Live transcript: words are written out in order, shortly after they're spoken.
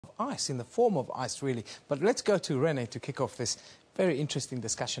ice, in the form of ice, really. But let's go to Rene to kick off this very interesting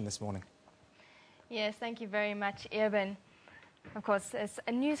discussion this morning. Yes, thank you very much, Eben. Of course, it's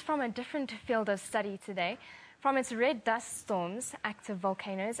news from a different field of study today. From its red dust storms, active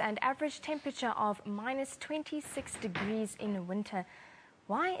volcanoes, and average temperature of minus 26 degrees in winter.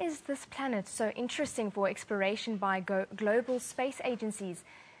 Why is this planet so interesting for exploration by global space agencies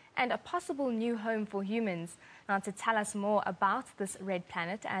and a possible new home for humans? Now, to tell us more about this red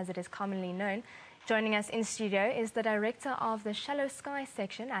planet, as it is commonly known, joining us in studio is the director of the Shallow Sky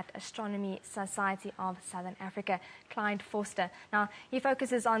section at Astronomy Society of Southern Africa, Clyde Foster. Now, he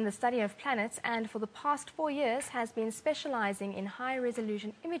focuses on the study of planets and for the past 4 years has been specializing in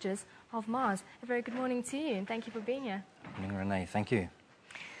high-resolution images of Mars. A very good morning to you and thank you for being here. Good morning, Renee. Thank you.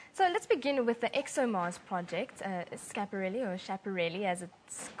 So let's begin with the ExoMars project, Schiaparelli, or Schiaparelli as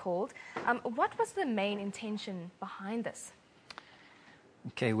it's called. What was the main intention behind this?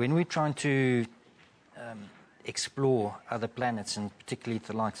 Okay, when we're trying to explore other planets, and particularly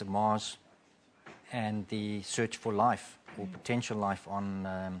the likes of Mars, and the search for life or potential life on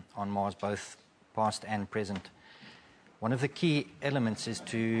Mars, both past and present, one of the key elements is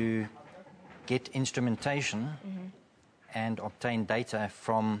to get instrumentation and obtain data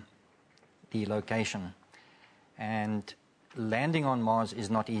from the location. And landing on Mars is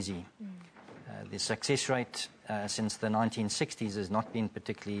not easy. The success rate since the 1960s has not been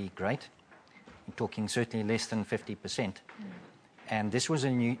particularly great. I'm talking certainly less than 50%. And this was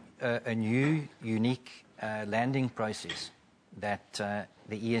a new, unique landing process that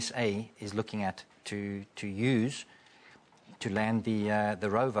the ESA is looking at to use to land the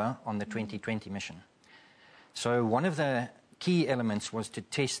rover on the 2020 mission. So one of the key elements was to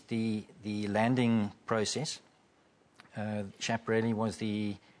test the landing process. Schiaparelli was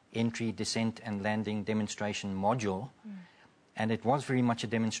the entry, descent and landing demonstration module, and it was very much a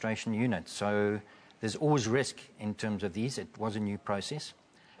demonstration unit. So there's always risk in terms of these. It was a new process,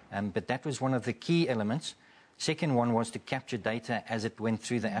 but that was one of the key elements. Second one was to capture data as it went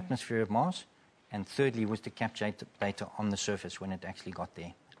through the atmosphere of Mars, and thirdly was to capture data on the surface when it actually got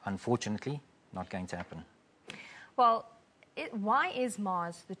there. Unfortunately, not going to happen. Well, why is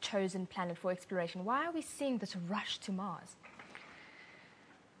Mars the chosen planet for exploration? Why are we seeing this rush to Mars?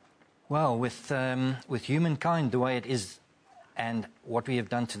 Well, with humankind the way it is and what we have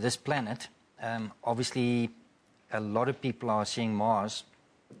done to this planet, obviously a lot of people are seeing Mars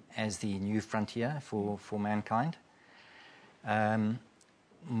as the new frontier for mankind.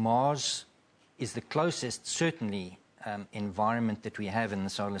 Mars is the closest, certainly, environment that we have in the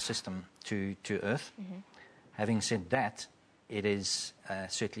solar system to Earth. Having said that, it is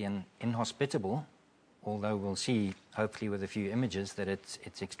certainly inhospitable, although we'll see, hopefully with a few images, that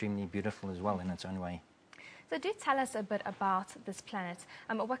it's extremely beautiful as well in its own way. So do tell us a bit about this planet.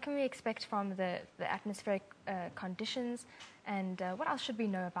 What can we expect from the atmospheric conditions, and what else should we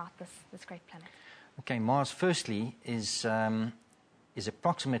know about this great planet? Okay, Mars, firstly, is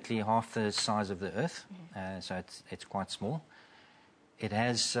approximately half the size of the Earth, so it's quite small. It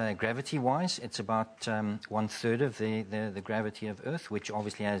has, gravity-wise, it's about 1/3 of the gravity of Earth, which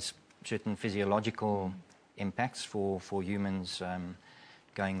obviously has certain physiological impacts for humans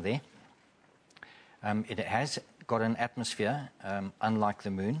going there. It has got an atmosphere, unlike the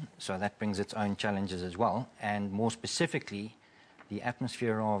Moon, so that brings its own challenges as well. And more specifically, the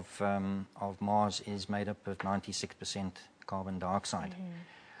atmosphere of Mars is made up of 96% carbon dioxide.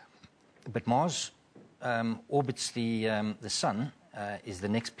 But Mars orbits the Sun. Is the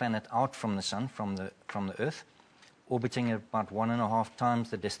next planet out from the Sun, from the Earth, orbiting at about 1.5 times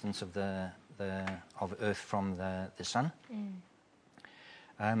the distance of Earth from the Sun.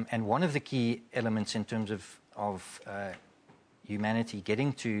 And one of the key elements in terms of humanity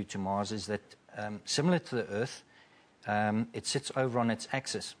getting to Mars is that, similar to the Earth, it sits over on its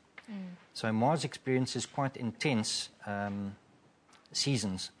axis. So Mars experiences quite intense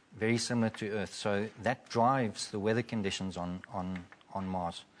seasons, very similar to Earth. So that drives the weather conditions on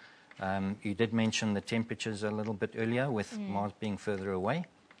Mars. You did mention the temperatures a little bit earlier, with Mars being further away.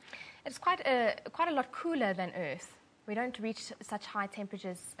 It's quite a lot cooler than Earth. We don't reach such high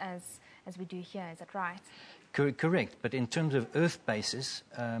temperatures as we do here, is that right? Correct, but in terms of Earth basis,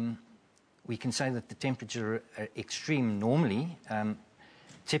 we can say that the temperatures are extreme normally.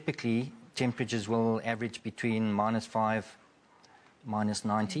 Typically, temperatures will average between -5,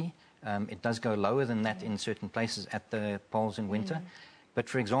 -90. It does go lower than that in certain places at the poles in winter. But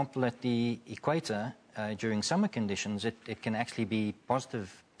for example, at the equator, during summer conditions, it can actually be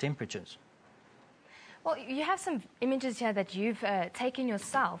positive temperatures. Well, you have some images here that you've taken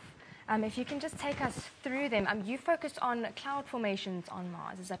yourself. If you can just take us through them. You focused on cloud formations on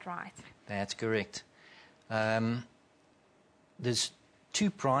Mars, is that right? That's correct. There's two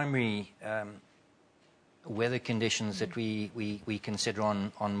primary weather conditions that we consider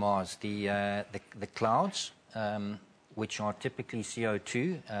on Mars. The clouds, which are typically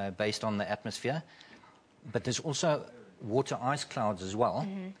CO2 based on the atmosphere, but there's also water ice clouds as well.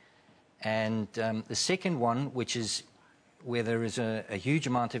 And the second one, which is where there is a huge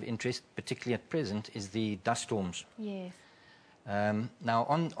amount of interest, particularly at present, is the dust storms. Yes. Now,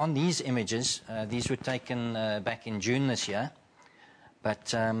 on these images, these were taken back in June this year,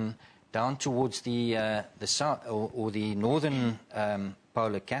 but down towards the south or the northern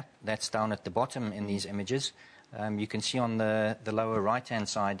polar cap, that's down at the bottom in these images. You can see on the lower right-hand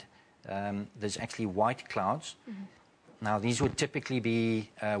side, there's actually white clouds. Now, these would typically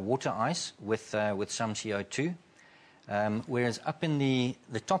be water ice with some CO2. Whereas up in the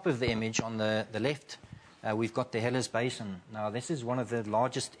top of the image on the left, we've got the Hellas Basin. Now, this is one of the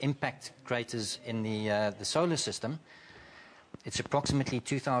largest impact craters in the solar system. It's approximately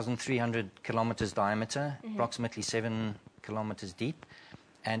 2,300 kilometers diameter, approximately 7 kilometers deep.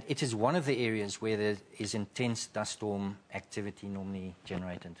 And it is one of the areas where there is intense dust storm activity normally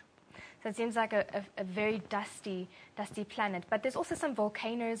generated. So it seems like a very dusty planet. But there's also some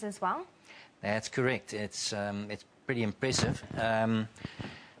volcanoes as well? That's correct. It's pretty impressive.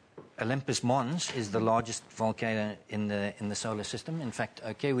 Olympus Mons is the largest volcano in the solar system. In fact,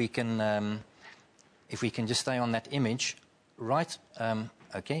 okay, we can, if we can just stay on that image, right?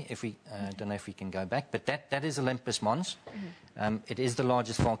 Okay, if we don't know if we can go back, but that is Olympus Mons. It is the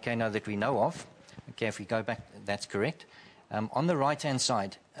largest volcano that we know of. Okay, if we go back, that's correct. On the right-hand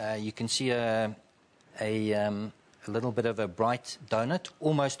side, you can see a little bit of a bright donut,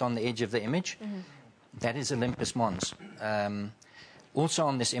 almost on the edge of the image. That is Olympus Mons. Also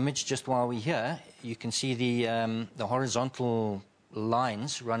on this image, just while we're here, you can see the horizontal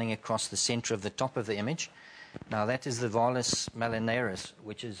lines running across the center of the top of the image. Now, that is the Valles Marineris,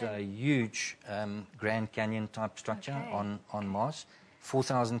 which is a huge Grand Canyon-type structure on Mars.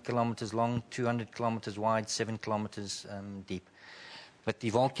 4,000 kilometers long, 200 kilometers wide, 7 kilometers deep. But the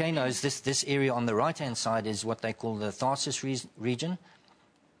volcanoes, this area on the right-hand side is what they call the Tharsis region.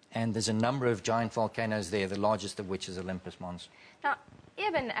 And there's a number of giant volcanoes there, the largest of which is Olympus Mons. Now,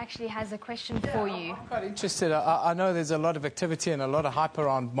 Eben actually has a question for you. I'm quite interested. I know there's a lot of activity and a lot of hype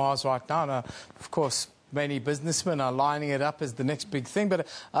around Mars right now. And, of course, many businessmen are lining it up as the next big thing. But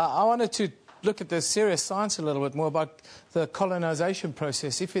I wanted to look at the serious science a little bit more about the colonization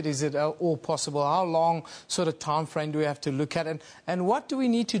process, if it is at all possible. How long sort of time frame do we have to look at? And what do we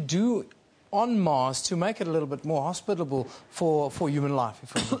need to do on Mars to make it a little bit more hospitable for human life,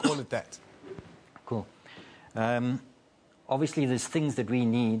 if we can call it that? Cool. Obviously, there's things that we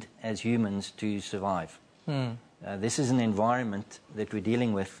need as humans to survive. This is an environment that we're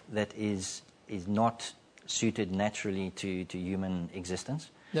dealing with that is not suited naturally to human existence.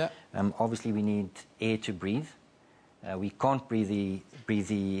 Yeah. Obviously, we need air to breathe. We can't breathe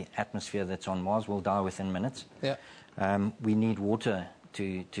the atmosphere that's on Mars. We'll die within minutes. Yeah. We need water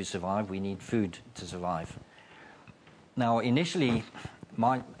to survive. We need food to survive. Now, initially,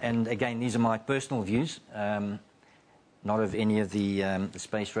 and again, these are my personal views, not of any of the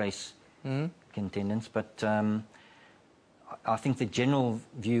space race contendants, but I think the general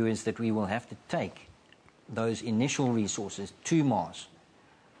view is that we will have to take those initial resources to Mars,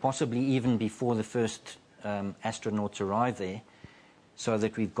 possibly even before the first astronauts arrive there, so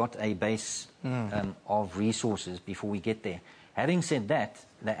that we've got a base of resources before we get there. Having said that,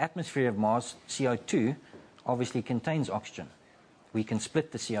 the atmosphere of Mars, CO2, obviously contains oxygen. We can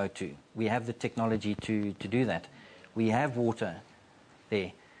split the CO2. We have the technology to do that. We have water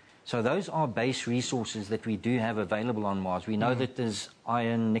there. So those are base resources that we do have available on Mars. We know that there's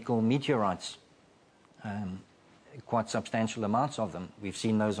iron, nickel meteorites, quite substantial amounts of them. We've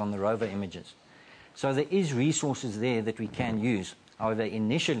seen those on the rover images. So there is resources there that we can use. However,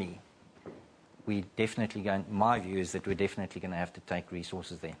 initially, my view is that we're definitely going to have to take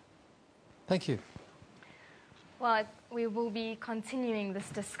resources there. Thank you. Well, we will be continuing this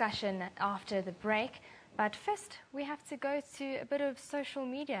discussion after the break. But first, we have to go to a bit of social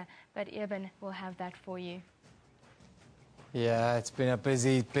media. But Eben will have that for you. Yeah, it's been a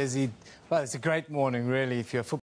busy, well, it's a great morning, really, if you're a football